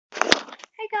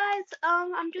guys,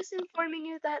 I'm just informing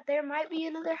you that there might be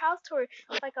another house tour,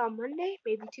 like on Monday,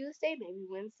 maybe Tuesday, maybe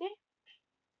Wednesday.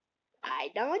 I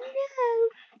don't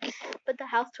know. But the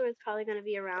house tour is probably gonna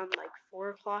be around like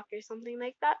 4 o'clock or something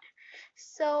like that.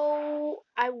 So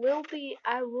I will be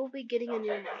getting a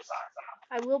new mic.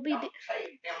 I will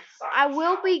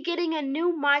be getting a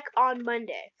new mic on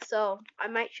Monday. So I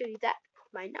might show you that.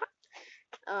 Might not.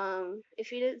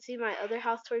 If you didn't see my other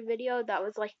house tour video, that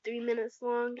was like 3 minutes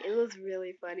long. It was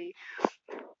really funny.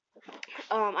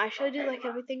 I showed you like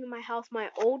everything in my house. My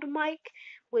old mic,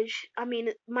 which I mean,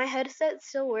 my headset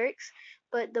still works,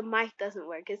 but the mic doesn't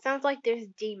work. It sounds like there's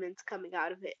demons coming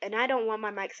out of it, and I don't want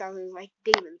my mic sounding like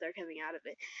demons are coming out of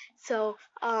it. So,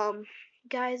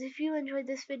 guys, if you enjoyed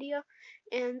this video,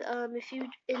 and if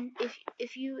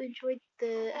you enjoyed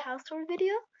the house tour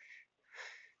video,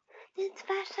 then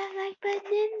smash that like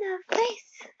button in the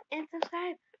face and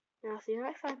subscribe. And I'll see you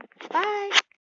next time. Bye.